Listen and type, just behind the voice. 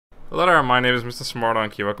Hello there, my name is Mr.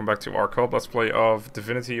 Smardonkey. Welcome back to our co-op Let's Play of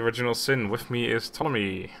Divinity Original Sin. With me is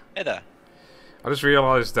Ptolemy. Hey there. I just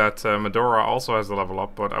realized that Medora also has the level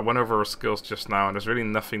up, but I went over her skills just now, and there's really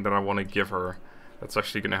nothing that I want to give her that's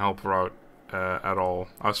actually going to help her out at all.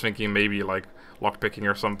 I was thinking maybe like lockpicking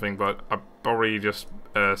or something, but I'll probably just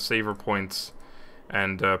save her points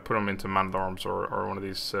and put them into man-at-arms or one of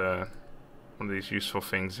these useful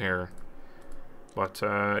things here. But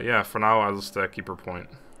yeah, for now I'll just keep her point.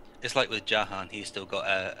 It's like with Jahan, he's still got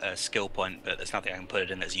a skill point, but there's nothing I can put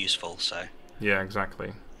it in that's useful, so... Yeah,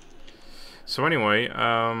 exactly. So anyway,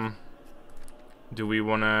 do we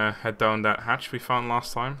want to head down that hatch we found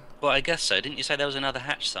last time? Well, I guess so. Didn't you say there was another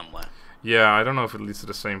hatch somewhere? Yeah, I don't know if it leads to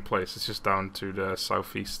the same place. It's just down to the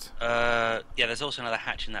southeast. Yeah, there's also another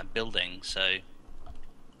hatch in that building, so...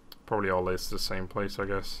 Probably all leads to the same place, I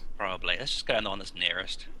guess. Probably. Let's just go on the one that's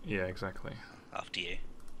nearest. Yeah, exactly. After you.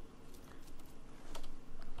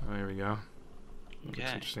 Oh, here we go. Okay.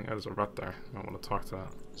 That's interesting. Oh, there's a rat there. I want to talk to that.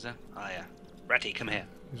 Is there? Oh, yeah. Ratty, come here.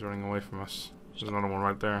 He's running away from us. There's another one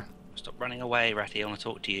right there. Stop running away, Ratty. I want to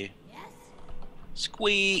talk to you.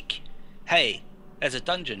 Squeak! Hey, there's a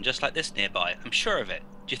dungeon just like this nearby. I'm sure of it.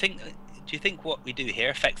 Do you think what we do here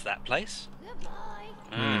affects that place?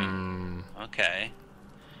 Okay.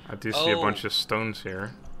 I do see a bunch of stones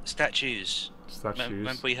here. Statues.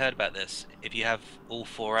 Remember we heard about this? If you have all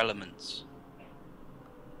four elements.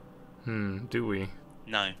 Do we?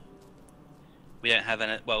 No. We don't have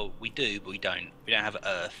any. Well, we do, but we don't. We don't have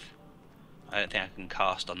earth. I don't think I can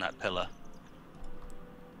cast on that pillar.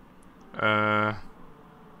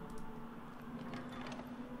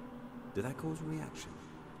 Did that cause a reaction?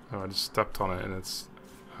 Oh, I just stepped on it and it's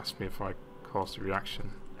asked me if I caused a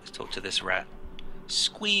reaction. Let's talk to this rat.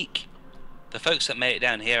 Squeak! The folks that made it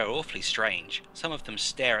down here are awfully strange. Some of them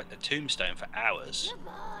stare at the tombstone for hours.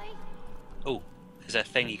 Oh, there's a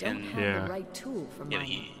thing you can... Yeah. The right tool for Yeah, my...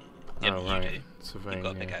 but you Right. do. Surveying, You've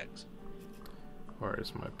got a yeah. pickaxe. Where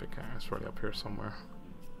is my pickaxe? It's right up here somewhere.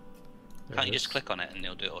 There Can't it you just is. click on it and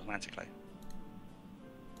it'll do it automatically?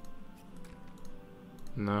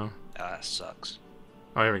 No. Oh, that sucks.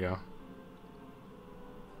 Oh, here we go.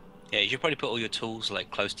 Yeah, you should probably put all your tools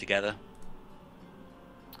like close together.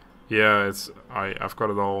 Yeah, I've got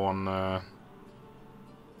it all on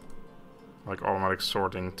like automatic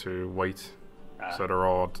sorting to weight, so they're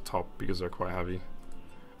all at the top because they're quite heavy.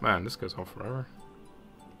 Man, this goes on forever.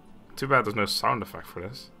 Too bad there's no sound effect for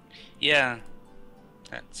this. Yeah,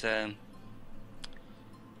 that's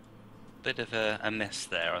bit of a miss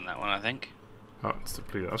there on that one, I think. Oh, it's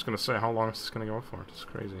depleted. I was gonna say, how long is this gonna go on for? It's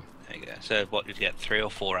crazy. There you go. So what did you get? 3 or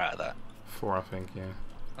 4 out of that? 4, I think. Yeah.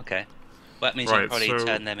 Okay. Well, that means you Right, can probably so-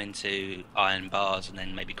 turn them into iron bars and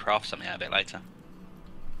then maybe craft something out of it later.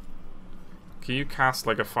 Can you cast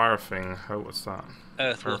like a fire thing? Oh, what's that?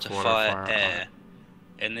 Earth, water, fire, air.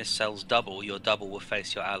 In this cell's double, your double will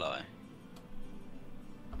face your ally.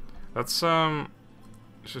 That's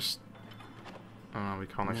it's just. Oh, we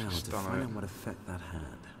can't actually Now to stun find it. out what effect that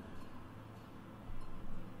had.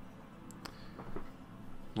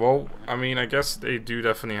 Well, I mean, I guess they do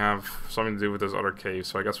definitely have something to do with those other caves,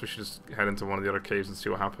 so I guess we should just head into one of the other caves and see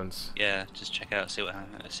what happens. Yeah, just check out, see what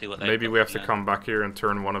they. Maybe we have to come back here and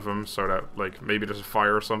turn one of them so that, like, maybe there's a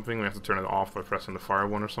fire or something, we have to turn it off by pressing the fire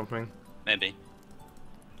one or something. Maybe.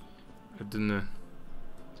 I didn't.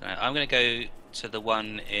 So I'm gonna go to the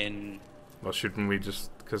one in. Well, shouldn't we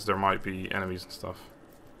just, because there might be enemies and stuff.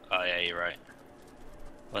 Oh yeah, you're right.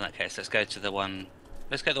 Well, in that case, let's go to the one.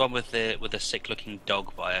 Let's go to the one with the sick-looking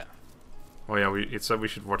dog by it. Oh yeah, it said we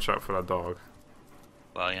should watch out for that dog.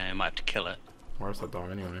 Well, yeah, you might have to kill it. Where's that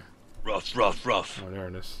dog anyway? Ruff, ruff, ruff. Oh, there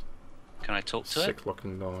it is. Can I talk to it? Sick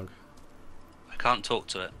looking dog. I can't talk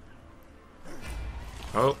to it.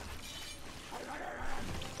 Oh.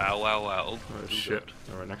 Wow, wow, wow. Oh Oh, shit.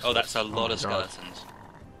 They're right next Oh, to that's us. a lot my of God. skeletons.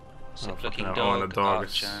 fucking Sick-looking hell. dog, Oh, and the dog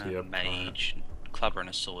is- archer, yep, mage, clubber, and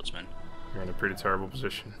a swordsman. You're in a pretty terrible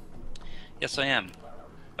position. Yes, I am.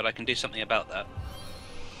 But I can do something about that.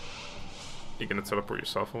 You gonna teleport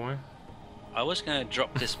yourself away? I was going to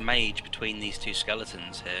drop this mage between these two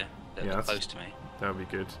skeletons here that Yeah, are that's- close to me. That would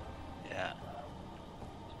be good. Yeah.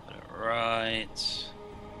 Put it right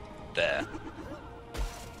there.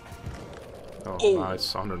 Oh, Oh.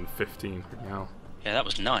 nice. 115 for now. Yeah, that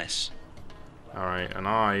was nice. Alright, and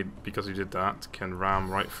I, because he did that, can ram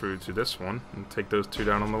right through to this one and take those two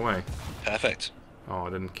down on the way. Perfect. Oh, I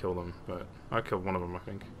didn't kill them, but I killed one of them, I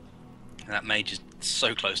think. That mage is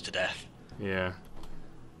so close to death. Yeah,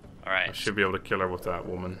 I Alright. should be able to kill her with that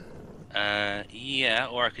woman. Yeah,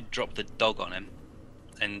 or I could drop the dog on him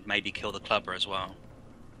and maybe kill the clubber as well.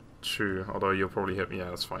 True, although you'll probably hit me. Yeah,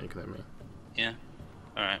 that's fine, you can hit me. Yeah.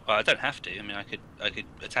 All right. Well, I don't have to. I mean, I could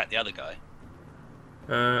attack the other guy.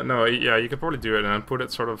 No, yeah, you could probably do it and then put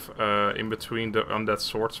it sort of in between the undead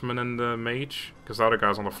swordsman and the mage, because the other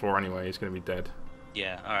guy's on the floor anyway. He's gonna be dead.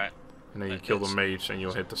 Yeah. All right. And then you kill the mage and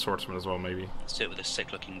you'll hit the swordsman as well, maybe. Let's do it with a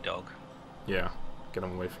sick-looking dog. Yeah, get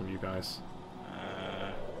him away from you guys.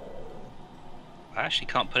 I actually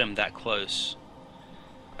can't put him that close.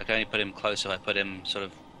 I can only put him close if I put him sort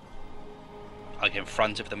of like in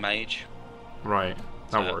front of the mage. Right,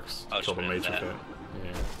 that So works. I'll Kill just the put him mage with there. it.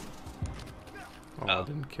 Yeah. Oh, I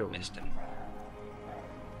didn't kill him. Missed him.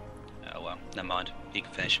 Oh well, never mind. You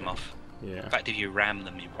can finish him off. Yeah. In fact, if you ram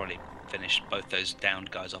them, you probably finish both those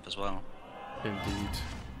downed guys off as well. Indeed.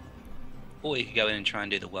 Or you could go in and try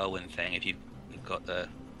and do the whirlwind thing if you've got the...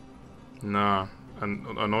 Nah. And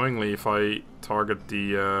annoyingly, if I target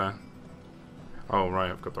the... Oh,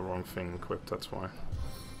 right, I've got the wrong thing equipped, that's why.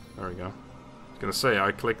 There we go. I was gonna say,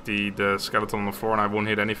 I clicked the skeleton on the floor and I won't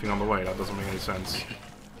hit anything on the way. That doesn't make any sense.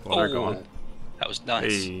 Well, they're gone. That was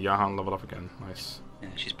nice. Hey, Jahan leveled up again. Nice. Yeah,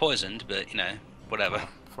 she's poisoned, but, you know, whatever.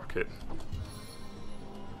 Fuck it.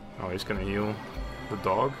 Oh, he's gonna heal the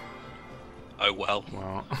dog? Oh well.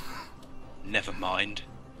 Wow. Never mind.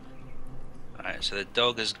 Alright, so the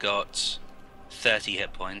dog has got 30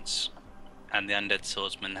 hit points, and the undead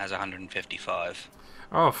swordsman has 155.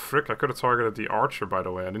 Oh, frick, I could have targeted the archer, by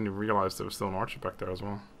the way. I didn't even realize there was still an archer back there as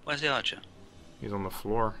well. Where's the archer? He's on the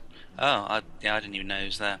floor. Oh, I didn't even know he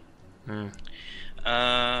was there. Yeah.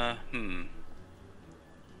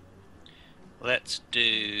 Let's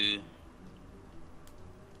do...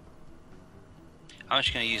 I'm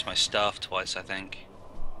actually going to use my staff twice, I think.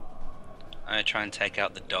 I'm going to try and take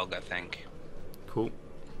out the dog, I think. Cool.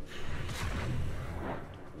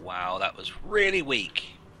 Wow, that was really weak.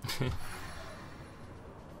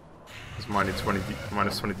 It's minus 20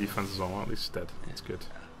 defense as well. At least it's dead. That's good.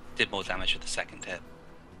 Did more damage with the second hit.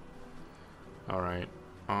 Alright.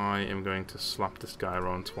 I am going to slap this guy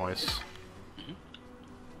around twice.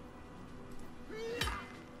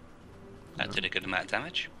 That did a good amount of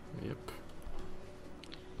damage. Yep.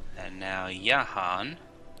 And now Jahan.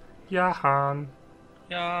 Jahan.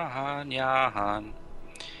 Jahan.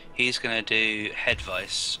 He's gonna do head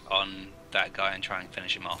vice on that guy and try and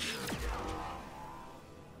finish him off.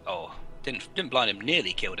 Oh, didn't blind him,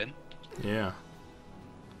 nearly killed him. Yeah.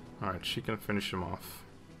 Alright, she can finish him off.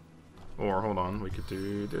 Or, hold on, we could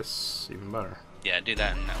do this even better. Yeah, do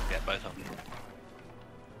that and that'll get both of them.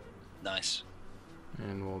 Nice.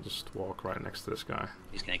 And we'll just walk right next to this guy.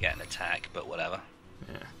 He's gonna get an attack, but whatever.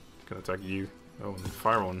 Yeah. Gonna attack you. Oh, and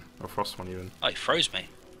fire one. Or frost one even. Oh, he froze me.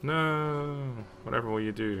 No! Whatever will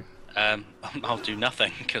you do? I'll do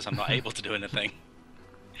nothing because I'm not able to do anything.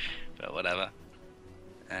 But whatever.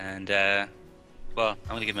 And, well, I'm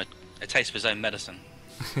gonna give him a taste of his own medicine.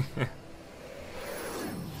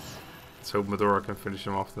 Let's hope Medora can finish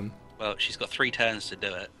him off then. Well, she's got 3 turns to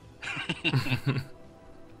do it.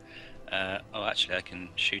 Oh, actually, I can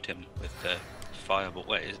shoot him with the fireball.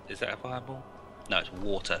 Wait, is that a fireball? No, it's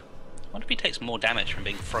water. I wonder if he takes more damage from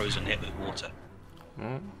being frozen hit with water.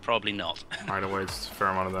 Well, Probably not. either way, it's a fair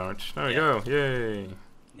amount of damage. There we Yeah. go. Yay!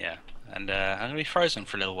 Yeah, and I'm gonna be frozen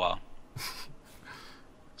for a little while.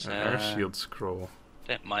 So, Air shield scroll.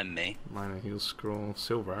 don't mind me. Minor heal scroll.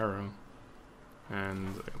 Silver arrow.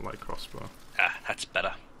 And a light crossbow. Ah, that's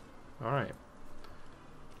better. Alright.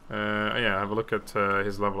 Yeah, have a look at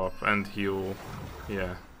his level up and heal.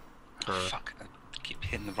 Yeah. Her. Fuck, I keep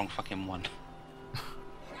hitting the wrong fucking one.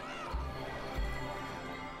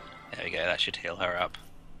 There we go, that should heal her up.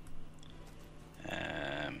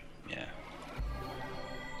 Yeah.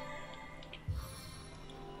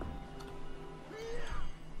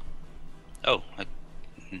 Oh,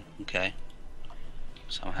 okay.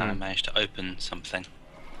 Somehow I managed to open something.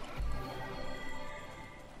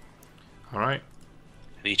 Alright.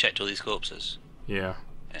 Have you checked all these corpses? Yeah.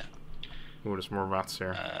 Yeah. Ooh, there's more rats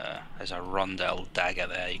here. There's a rondel dagger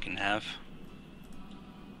there you can have.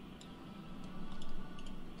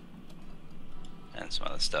 And some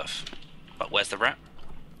other stuff. But where's the rat?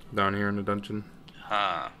 Down here in the dungeon.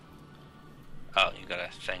 Ah. Oh, you got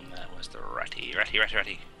a thing there. Where's the ratty?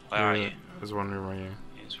 Ratty. Where are you? There's one right here.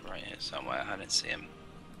 He's right here somewhere. I didn't see him.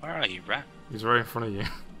 Where are you, rat? He's right in front of you.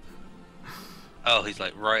 Oh, he's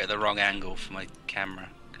like right at the wrong angle for my camera.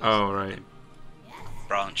 Oh, right.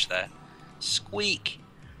 Branch there. Squeak!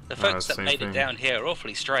 The folks that same made thing. it down here are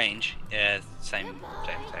awfully strange. Yeah, same.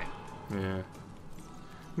 Yeah.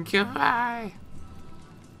 Goodbye!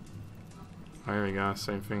 Oh, here we go.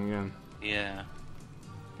 Same thing again. Yeah.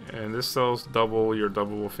 And this sells double. Your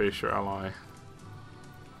double will face your ally.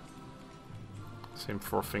 Same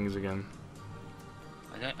 4 things again.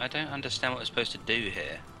 I I don't understand what we're supposed to do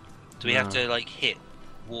here. Do we have to like hit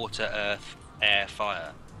water, earth, air,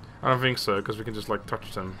 fire? I don't think so, because we can just like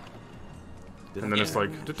touch them. And then it's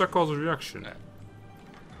like, did that cause a reaction?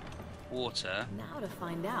 Water. Now to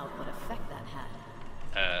find out what effect that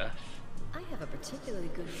had. Earth. I have a particularly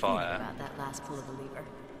good Fire. feeling about that last pull of the lever.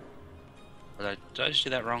 Did I just do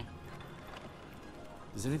that wrong?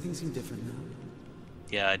 Does anything seem different now?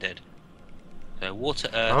 Yeah, I did. So water,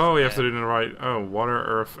 earth. Oh, you have to do it in the right. Oh, water,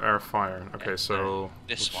 earth, air, fire. Okay, so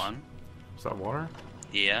this one. Is that water?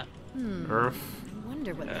 Yeah. Earth. I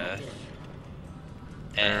wonder what that did.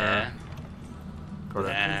 Air. Got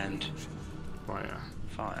it. And Fire.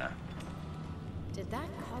 fire. Did that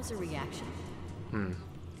cause a reaction?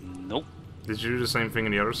 Nope. Did you do the same thing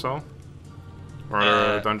in the other cell? Or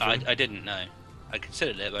dungeon? I didn't know. I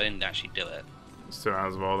considered it, but I didn't actually do it. Still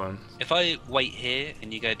as well then. If I wait here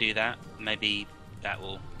and you go do that, maybe that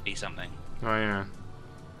will be something. Oh yeah.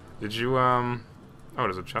 Did you Oh,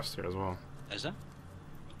 there's a chest here as well. Is there?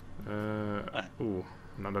 Ooh.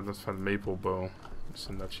 No, that's a maple bow.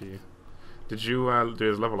 Send that to you. Did you do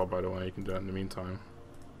his level up, by the way? You can do that in the meantime.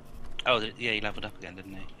 Oh, yeah, he leveled up again,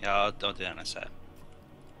 didn't he? Yeah, I'll do that in a sec.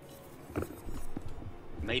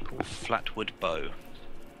 Maple flatwood bow.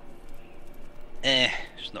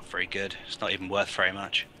 It's not very good. It's not even worth very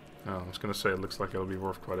much. Oh, I was gonna say it looks like it'll be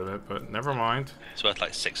worth quite a bit, but never mind. It's worth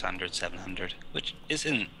like 600, 700, which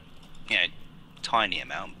isn't, you know, tiny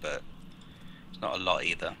amount, but it's not a lot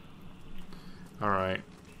either. Alright.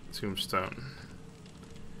 Tombstone.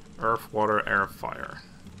 Earth, water, air, fire.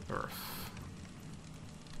 Earth.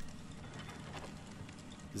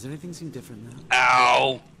 Does anything seem different now?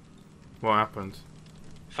 Ow! What happened?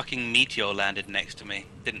 Fucking meteor landed next to me.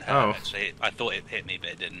 Didn't hurt, Oh. actually. I thought it hit me,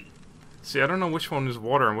 but it didn't. See, I don't know which one is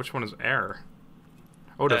water and which one is air.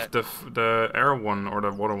 Oh, the air one or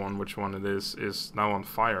the water one, which one it is now on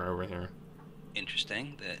fire over here.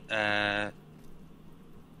 Interesting.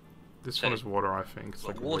 This So- one is water, I think. It's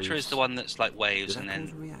like Water waves. is the one that's like waves, Did and that cause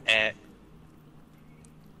a then reaction? air.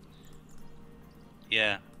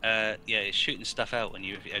 Yeah, yeah, it's shooting stuff out when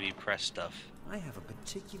you press stuff. I have a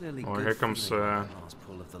particularly Oh, good here comes, feeling about the last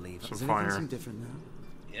pull of the lever. some Does anything fire. seem different now?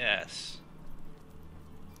 Yes.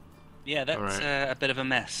 Yeah, that's Alright. a bit of a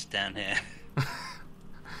mess down here.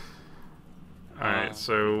 Alright,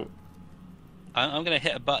 so I'm gonna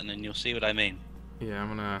hit a button and you'll see what I mean. yeah, I'm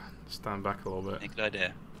gonna stand back a little bit. A good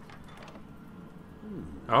idea.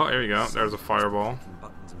 Oh, here we go. There's a fireball. Clicking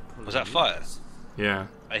buttons and pulling Was that fire? levers. Yeah.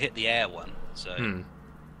 I hit the air one, so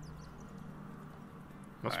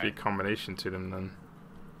Must be a Alright. combination to them then.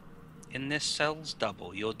 in this cell's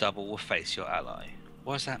double, your double will face your ally.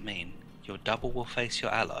 What does that mean? Your double will face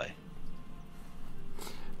your ally.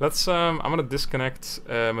 Let's I'm gonna disconnect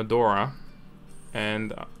Medora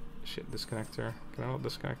and shit, disconnect her. Can I not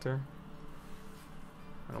disconnect her?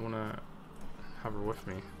 I don't wanna have her with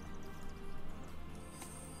me.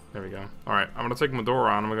 There we go. Alright, I'm gonna take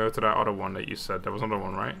Medora and I'm gonna go to that other one that you said. There was another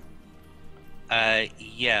one, right?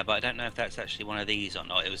 Yeah, but I don't know if that's actually one of these or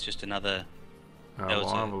not. It was just another. There Well,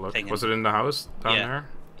 was I'll a have a look. thing in- Was it in the house down Yeah. there?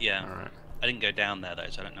 Yeah. Alright. I didn't go down there though,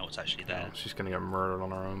 so I don't know what's actually there. Oh, she's gonna get murdered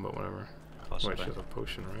on her own, but whatever. Possibly. Wait, she has a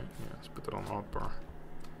potion, right? Yeah, let's put that on hotbar.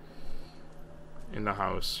 In the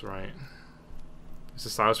house, right. Is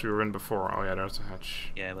this the house we were in before? Oh yeah, there's the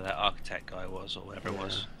hatch. Yeah, where that architect guy was, or whatever it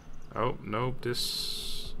was. Oh, nope,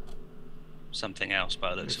 this Something else by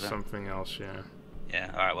the looks is of it. something else, yeah. Yeah,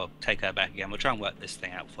 alright, well, take her back again. We'll try and work this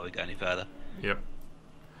thing out before we go any further. Yep.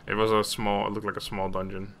 It was a small, it looked like a small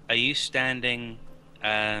dungeon. Are you standing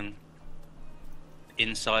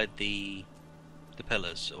inside the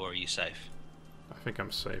pillars, or are you safe? I think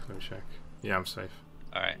I'm safe, let me check. Yeah, I'm safe.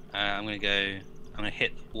 Alright, I'm gonna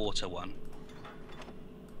hit the water one.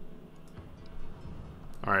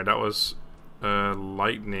 Alright, that was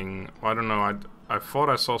lightning. I don't know, I thought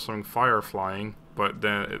I saw something fire flying, but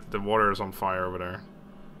then the water is on fire over there.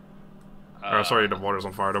 Sorry, the water's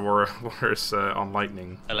on fire. The water is on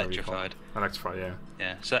lightning. whatever you call it. Electrified. Electrified, yeah.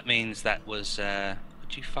 Yeah, so that means that was,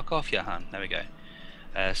 would you fuck off, Johan? There we go.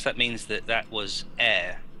 So that means that was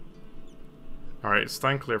air. Alright,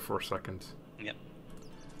 stand clear for a second. Yep.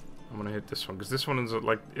 I'm gonna hit this one, because this one is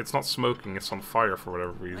like, it's not smoking, it's on fire for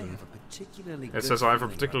whatever I reason. have a particularly It good says I have a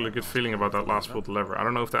feeling particularly about good that feeling about that last lever. pull lever. I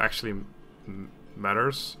don't know if that actually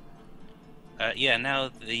matters. Yeah, now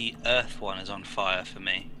the earth one is on fire for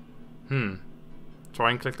me. Try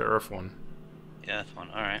and click the earth one. The earth one,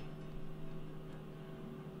 alright.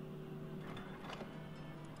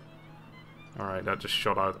 Alright, that just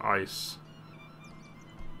shot out ice.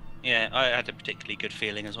 Yeah, I had a particularly good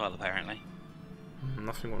feeling as well, apparently.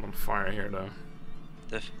 Nothing went on fire here though.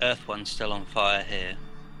 The earth one's still on fire here.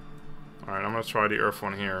 Alright, I'm gonna try the earth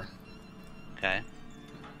one here. Okay.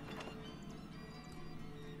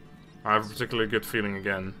 I have a particularly good feeling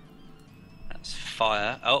again. That's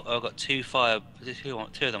fire. Oh, I've got two fire. Two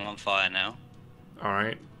of them on fire now.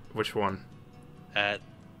 Alright, which one?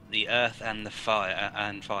 The earth and the fire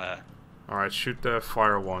fire. Alright, shoot the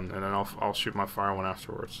fire one, and then I'll shoot my fire one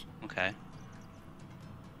afterwards. Okay.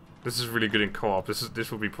 This is really good in co-op.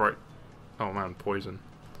 This will be quite... Oh man, poison.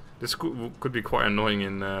 This could be quite annoying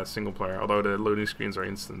in single player, although the loading screens are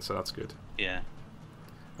instant, so that's good. Yeah.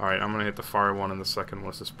 Alright, I'm gonna hit the fire one in the second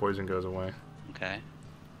once this poison goes away. Okay.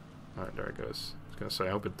 Alright, there it goes. I was gonna say,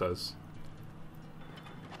 I hope it does.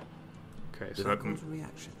 Okay, so Did that cause a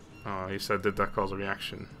reaction? Oh, he said, did that cause a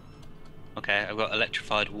reaction? Okay, I've got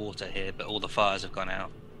electrified water here, but all the fires have gone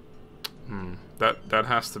out. Hmm. That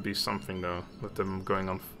has to be something though, with them going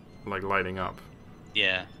on, like lighting up.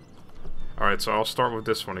 Yeah. Alright, so I'll start with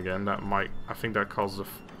this one again. That might, I think that causes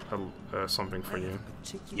something for I have you. a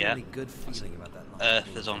particularly good feeling about that last Earth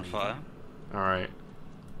pool is of on the fire. lever. Alright.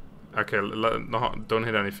 Okay, no, don't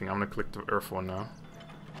hit anything. I'm gonna click the earth one now.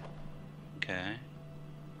 Okay.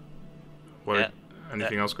 What? Yeah.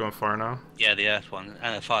 Anything else go on fire now? Yeah, the earth one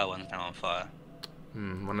and the fire one's now on fire.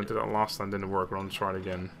 Hmm, when I did that last time, it didn't work. But I'm gonna try it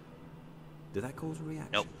again. Did that cause a reaction?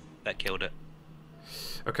 Nope, that killed it.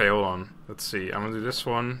 Okay, hold on. Let's see. I'm gonna do this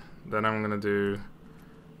one. Then I'm gonna do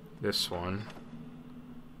this one.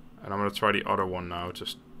 And I'm gonna try the other one now.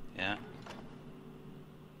 Just Yeah.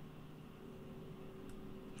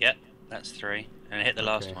 Yep, that's 3. And I hit the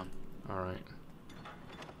last Okay. one. alright.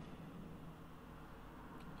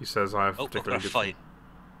 He says I have Oh, I've particularly got a good. fight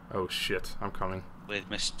Oh shit! I'm coming. with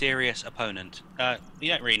mysterious opponent. You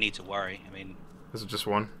don't really need to worry. I mean, This is just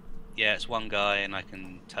one. yeah, it's one guy and I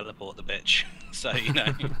can teleport the bitch. So, you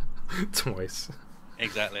know, Twice.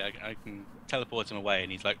 exactly. I can teleport him away and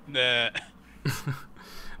he's like, nah.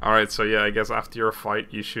 Alright, so yeah, I guess after your fight,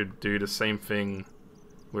 you should do the same thing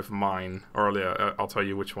with mine. Or yeah, I'll tell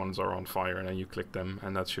you which ones are on fire, and then you click them,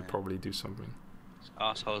 and that should probably do something.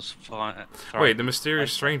 Assholes fire. Wait, the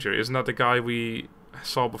mysterious stranger, isn't that the guy we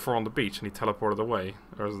saw before on the beach and he teleported away?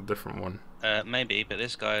 Or is it a different one? Maybe, but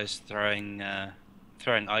this guy's throwing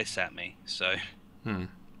ice at me, so Hmm.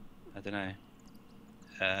 I don't know.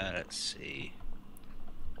 Let's see.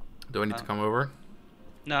 Do I need to come over?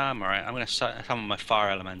 No, I'm alright. I'm gonna summon my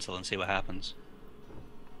fire elemental and see what happens.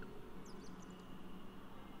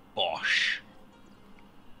 Bosh.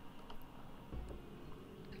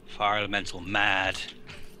 Fire elemental mad.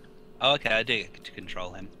 Oh, okay, I do get to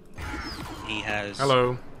control him. He has.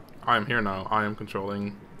 Hello. I am here now. I am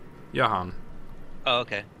controlling Jahan. Oh,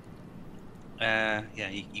 okay. Yeah,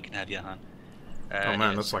 you can have Johan. Oh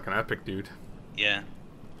man, yes. that's like an epic dude. Yeah.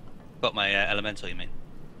 Got my elemental, you mean?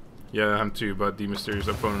 Yeah, him too, but the mysterious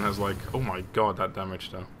opponent has like, oh my god, that damage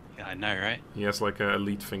though. Yeah, I know, right? He has like a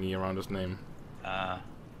elite thingy around his name.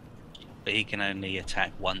 But he can only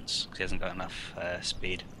attack once because he hasn't got enough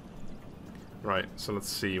speed. Right, so let's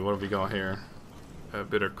see, what have we got here?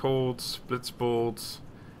 Bitter Cold, Blitzbolt,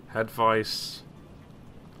 Head Vice,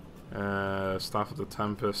 Staff of the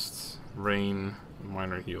Tempest, Rain,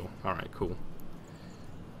 Minor Heal. Alright, cool.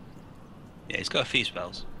 Yeah, he's got a few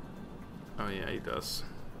spells. Oh yeah, he does.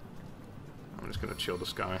 I'm just gonna chill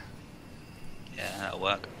this guy. Yeah, that'll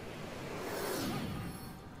work.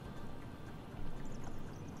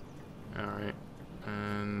 Alright,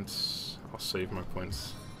 and I'll save my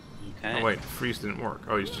points. Okay. Oh wait, freeze didn't work.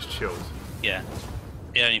 Oh, he's just chilled. Yeah.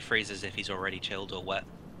 He only freezes if he's already chilled or wet.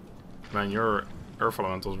 Man, your Earth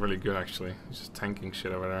Elemental is really good actually. He's just tanking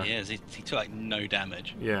shit over there. He is. He took like no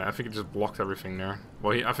damage. Yeah, I think he just blocked everything there.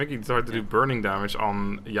 Well, I think he tried to do burning damage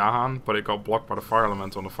on Jahan, but it got blocked by the Fire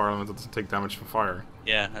Elemental, and the Fire Elemental doesn't take damage from fire.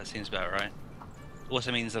 Yeah, that seems about right.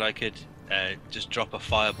 Also means that I could just drop a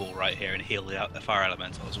fireball right here and heal the fire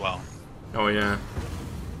elemental as well. Oh yeah.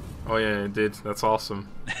 Oh yeah, it did. That's awesome.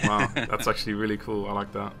 Wow, that's actually really cool. I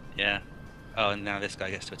like that. Yeah. Oh, and now this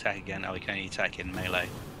guy gets to attack again. Oh, he can only attack in melee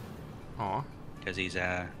Aw. because he's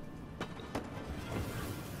Aw,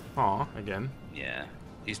 again. yeah,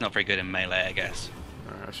 he's not very good in melee, I guess.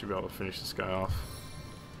 Alright, I should be able to finish this guy off.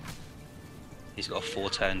 He's got a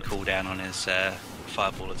 4-turn cooldown on his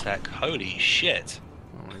fireball attack. Holy shit!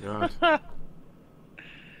 Oh my god.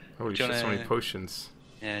 Holy Do you shit, so wanna- many potions.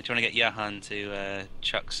 Yeah, do you want to get Jahan to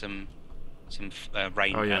chuck some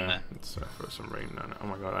rain Oh down yeah, there? let's throw some rain down. Oh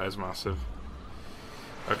my god, that is massive.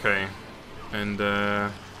 Okay, and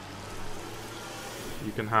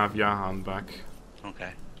you can have Jahan back,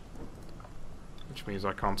 Okay. which means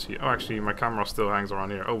I can't see. Oh, actually, my camera still hangs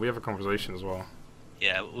around here. Oh, we have a conversation as well.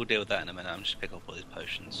 Yeah, we'll deal with that in a minute. I'm just pick up all these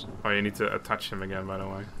potions. Oh, you need to attach him again, by the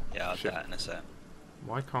way. Yeah, I'll do Shit. that in a sec.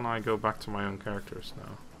 Why can't I go back to my own characters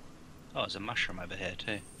now? Oh, there's a mushroom over here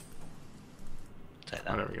too. Take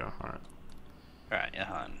that. Oh, there we go. Alright. Right, yeah,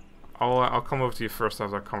 hon. I'll come over to you first to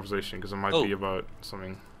have that conversation, because it might be about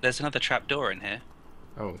something. There's another trapdoor in here.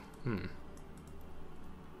 Oh,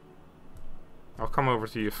 I'll come over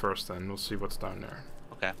to you first then, we'll see what's down there.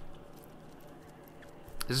 Okay.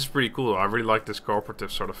 This is pretty cool, I really like this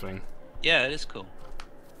cooperative sort of thing. Yeah, it is cool.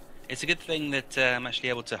 It's a good thing that I'm actually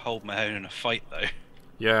able to hold my own in a fight, though.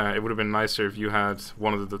 Yeah, it would have been nicer if you had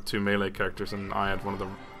one of the two melee characters and I had one of the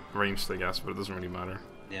ranged, I guess, but it doesn't really matter.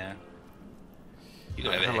 Yeah. You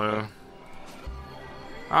got over hello. here.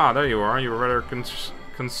 Ah, there you are. You were rather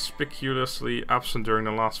conspicuously absent during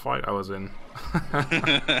the last fight I was in.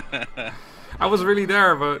 I was really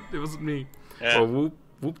there, but it wasn't me. Yeah. Well,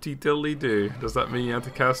 whoop-de-diddly-do. Does that mean you had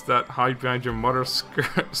to cast that hide behind your mother's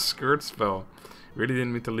skirt spell? Really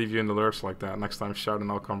didn't mean to leave you in the lurch like that. Next time, shout and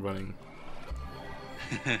I'll come running.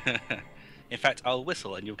 In fact, I'll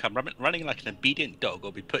whistle and you'll come running like an obedient dog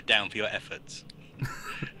or be put down for your efforts.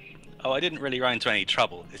 Oh, I didn't really run into any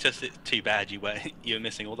trouble. It's just too bad you were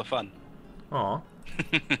missing all the fun. Aw.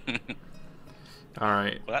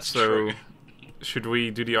 Alright, Well, that's so true. should we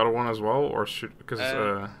do the other one as well, or should, because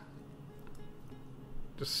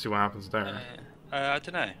just see what happens there. I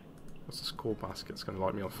don't know. What's this coal basket? It's gonna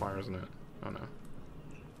light me on fire, isn't it? Oh no.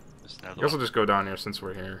 There's I another guess I'll one. just go down here since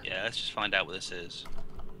we're here. Yeah, let's just find out what this is.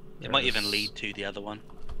 It might even lead to the other one.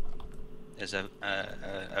 There's a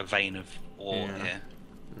vein of ore Yeah. here.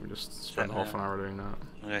 Let me just spend half an hour doing that.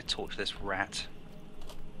 I'm gonna talk to this rat.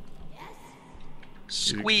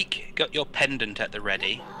 Squeak, got your pendant at the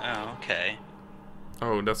ready. Oh, okay.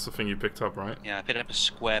 Oh, that's the thing you picked up, right? Yeah, I picked up a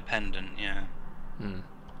square pendant, yeah. Hmm.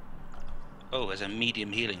 Oh, there's a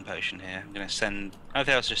medium healing potion here. I'm gonna send... I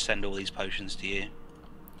think I'll just send all these potions to you.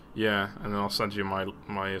 Yeah, and then I'll send you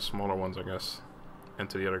my smaller ones, I guess. And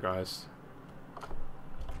to the other guys.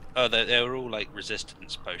 Oh, they were all like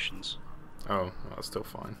resistance potions. Oh, well, that's still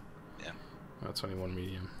fine. Yeah. That's only one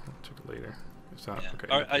medium. I'll check it later. Is that Yeah.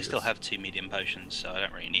 okay? I still have 2 medium potions, so I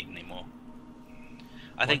don't really need any more.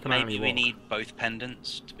 I Why think can I maybe only we walk? need both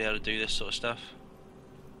pendants to be able to do this sort of stuff.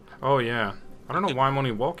 Oh yeah. I don't know why I'm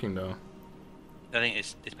only walking though. I think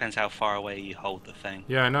it depends how far away you hold the thing.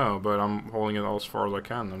 Yeah, I know, but I'm holding it as far as I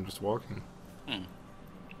can. I'm just walking.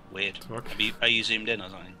 Weird. Fuck. Are you zoomed in or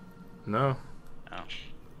something? No. Oh.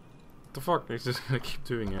 What the fuck? He's just gonna keep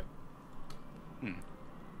doing it.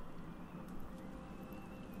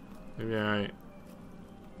 Maybe I...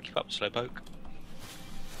 Keep up, slowpoke.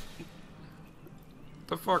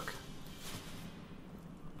 The fuck?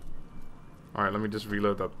 Alright, let me just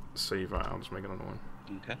reload that save. I'll just make another one.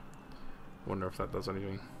 Okay. Wonder if that does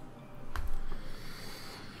anything.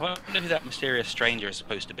 I wonder who that mysterious stranger is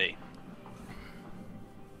supposed to be.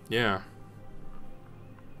 Yeah.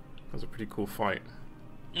 That was a pretty cool fight.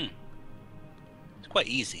 It's quite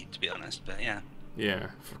easy, to be honest, but yeah. Yeah,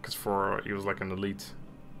 because he was like an elite.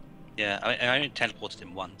 Yeah, I only teleported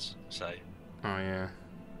him once, so Oh yeah.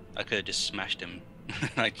 I could have just smashed him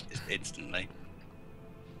like instantly.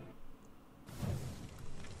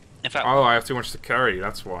 In fact, Oh, I have too much to carry,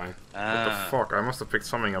 that's why. What the Ah. fuck? I must have picked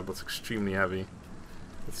something up that's extremely heavy.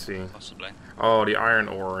 Let's see. possibly. Oh, the iron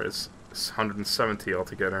ore is 170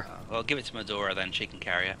 altogether. Well, give it to Medora then, she can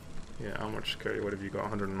carry it. Yeah, how much to carry? What have you got?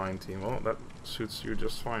 119. Well, that suits you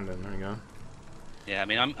just fine then. There you go. Yeah, I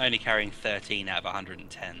mean, I'm only carrying 13 out of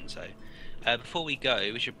 110, so... before we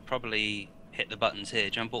go, we should probably hit the buttons here.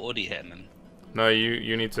 Jump or do you hit them? No,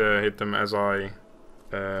 you need to hit them as I...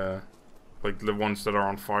 like the ones that are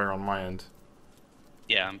on fire on my end.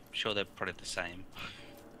 Yeah, I'm sure they're probably the same.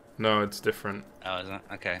 No, it's different. Oh, is it?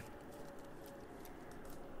 Okay.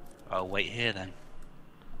 I'll wait here then.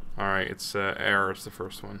 Alright, it's air is the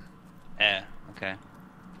first one. Air, okay.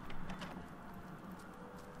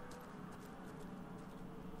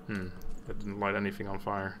 That didn't light anything on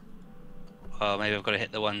fire. Well, maybe I've got to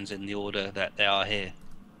hit the ones in the order that they are here.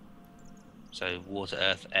 So, water,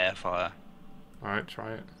 earth, air, fire. Alright,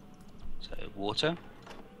 try it. So, water.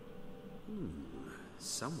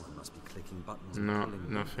 Someone must be clicking buttons No, and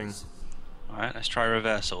pulling nothing. levers. Alright, let's try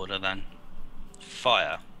reverse order then.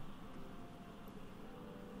 Fire.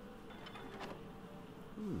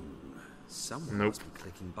 Someone Nope. must be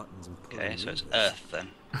clicking buttons and pulling Okay, so it's levers. earth then.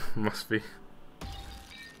 Must be.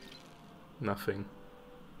 Nothing.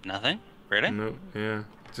 Nothing? Really? No, yeah.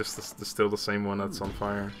 Just still the same one that's on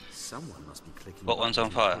fire. Someone must be clicking What one's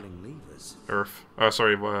buttons on and fire? pulling levers. Earth. Oh,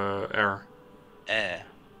 sorry, air. Air.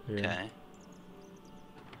 Yeah. Okay.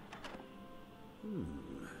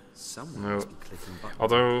 Someone No. must be clicking buttons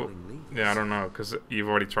Although, and pulling levers. yeah, I don't know, because you've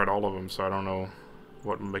already tried all of them, so I don't know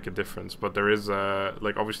what would make a difference. But there is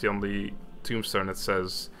like obviously on the tombstone it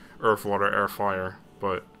says earth, water, air, fire.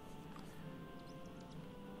 But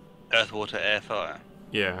Earth, water, air, fire.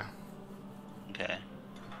 yeah, Okay.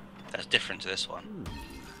 That's different to this one.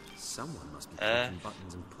 Someone must be clicking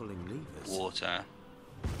buttons and pulling levers. Water.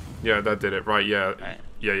 yeah, that did it right. Yeah, Right.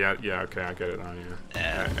 yeah. Okay, I get it now.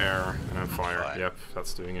 Yeah, air and then fire. Fire. Yep,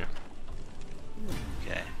 that's doing it.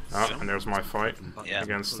 Okay. Ah, and there's my fight Yeah.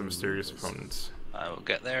 against the mysterious opponent. I will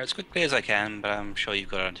get there as quickly as I can, but I'm sure you've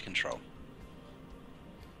got it under control.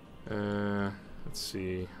 Let's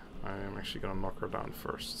see. I am actually gonna knock her down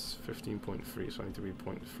first. 15.3, so I need to be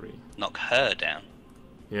 0.3. Knock her down.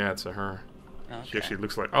 Yeah, it's a her. Okay. She actually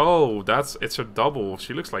looks like. Oh, it's a double.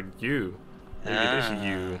 She looks like you. Maybe it is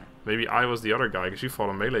you. Maybe I was the other guy because you fought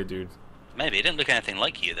a melee dude. Maybe it didn't look anything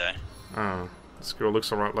like you though. Oh, this girl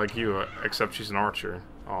looks a lot like you, except she's an archer.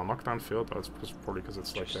 Oh, knockdown failed. That's probably because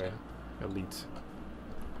it's like elite.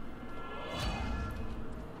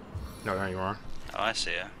 No, there you are. Oh, I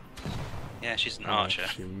see her. Yeah, she's an Oh, archer.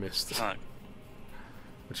 she missed. Oh.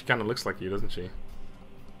 But she kind of looks like you, doesn't she?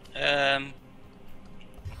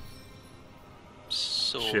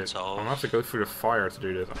 Sort Shit. of. I'm gonna have to go through the fire to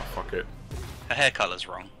do this. Oh, fuck it. Her hair colour's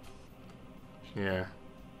wrong. Yeah.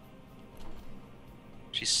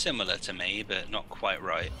 She's similar to me, but not quite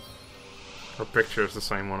right. Her picture is the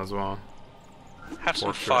same one as well. Have some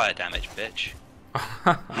Portrait. fire damage, bitch.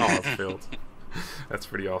 Oh, it failed. That's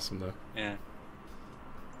pretty awesome, though. Yeah.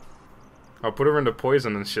 I'll put her in the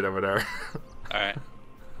poison and shit over there. Alright.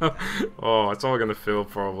 Oh, it's all gonna fail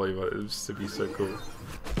probably, but it used to be so cool.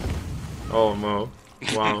 Oh, Mo.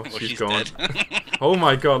 Wow, Well, she's gone. dead. Oh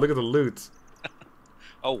my god, look at the loot.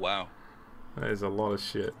 Oh, wow. That is a lot of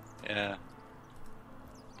shit. Yeah.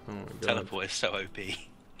 Oh my god. Teleport is so OP.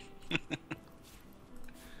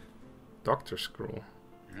 Doctor scroll.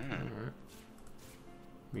 Alright.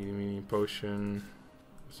 Medium potion.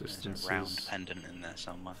 There's Resistances. a round pendant in there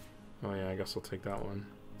somewhere. Oh yeah, I guess I'll take that one.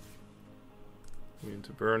 Immune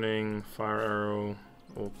to burning, fire arrow,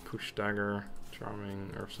 old push dagger,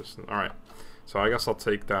 charming, earth resistant. Alright, so I guess I'll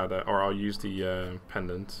take that, or I'll use the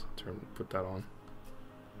pendant to put that on.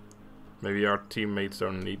 Maybe our teammates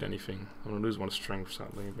don't need anything. I'm gonna lose one strength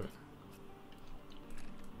sadly, but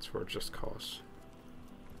it's for just cause.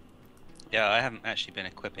 Yeah, I haven't actually been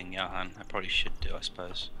equipping Johan. I probably should do, I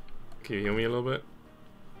suppose. Can you heal me a little bit?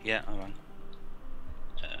 Yeah, hold on.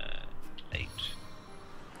 8.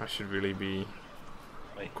 I should really be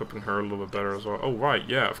Wait. equipping her a little bit better as well. Oh right,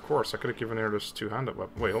 yeah, of course. I could have given her this two-handed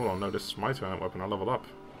weapon. Wait, hold on. No, this is my two-handed weapon. I leveled up.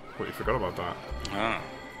 Wait, you forgot about that. Ah.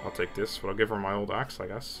 I'll take this, but I'll give her my old axe, I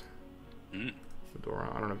guess. Mm. Fedora.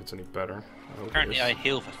 I don't know if it's any better. I hope it Apparently is. I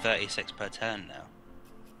heal for 36 per turn now.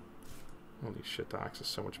 Holy shit, the axe is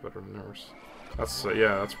so much better than hers. That's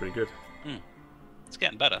yeah, that's pretty good. It's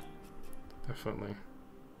getting better. Definitely.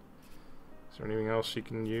 Is there anything else she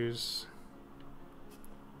can use?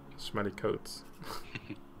 Smelly coats.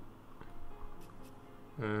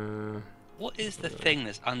 What is the thing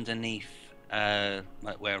that's underneath,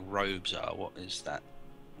 like where robes are? What is that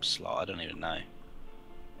slot? I don't even know.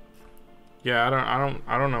 Yeah,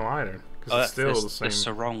 I don't know either. Because it's still the same. The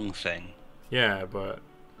sarong thing. Yeah, but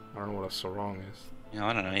I don't know what a sarong is. Yeah,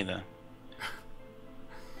 I don't know either.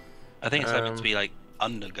 I think it's meant to be like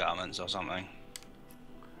undergarments or something.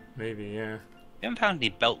 Maybe, yeah. We haven't found any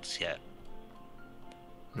belts yet.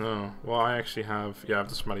 No. Well, I actually have. Yeah, I have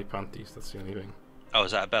the smelly panties. That's the only thing. Oh,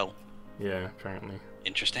 is that a belt? Yeah, apparently.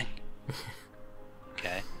 Interesting.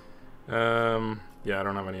 Okay. Yeah, I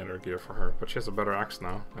don't have any other gear for her, but she has a better axe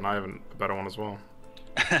now, and I have a better one as well.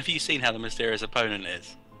 Have you seen how the mysterious opponent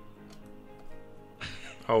is?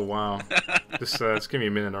 Oh wow. Just give me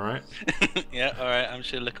a minute, all right? Yeah, all right. I'm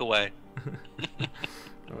sure. Look away.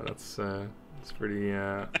 Oh, that's pretty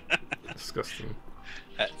disgusting.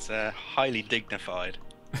 That's highly dignified.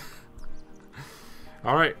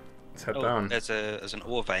 All right, let's head Oh, down. there's an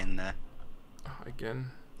ore vein there. Oh,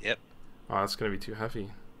 again. Yep. Oh, that's gonna be too heavy.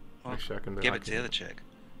 Well, Actually, I can do. give it to the other chick.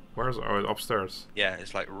 Where's? Oh, upstairs. Yeah,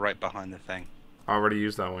 it's like right behind the thing. I already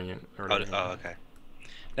used that one yet. Oh, okay.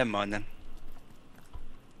 Never mind then.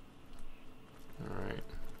 All right.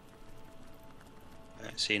 I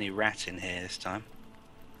don't see any rat in here this time.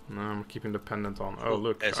 No, I'm keeping the pendant on. Oh, Oh,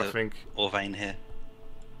 look. there's I a- think Ore vein here.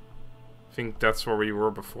 that's where we were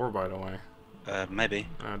before, by the way. Maybe.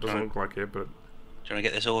 It doesn't Right. look like it, but Do you want to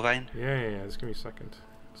get this ore vein? yeah. Just give me a second.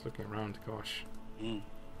 Just looking around. Gosh, Mm.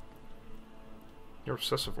 you're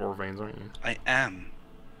obsessed with ore veins, aren't you? I am.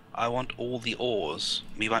 I want all the ores.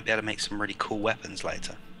 We might be able to make some really cool weapons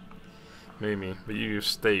later. Maybe, but you use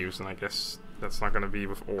staves, and I guess that's not gonna be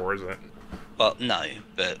with ore, is it? Well, no,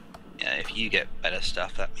 but Yeah, if you get better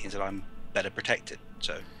stuff, that means that I'm better protected.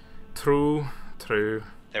 So True, true.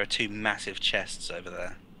 there are 2 massive chests over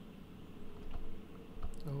there.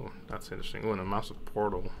 Oh, that's interesting. Oh, and a massive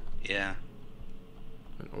portal. Yeah.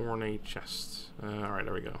 An ornate chest. Alright,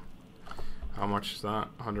 there we go. How much is that?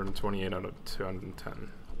 128 out of 210.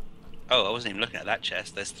 Oh, I wasn't even looking at that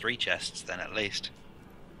chest. There's 3 chests then at least.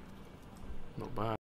 Not bad.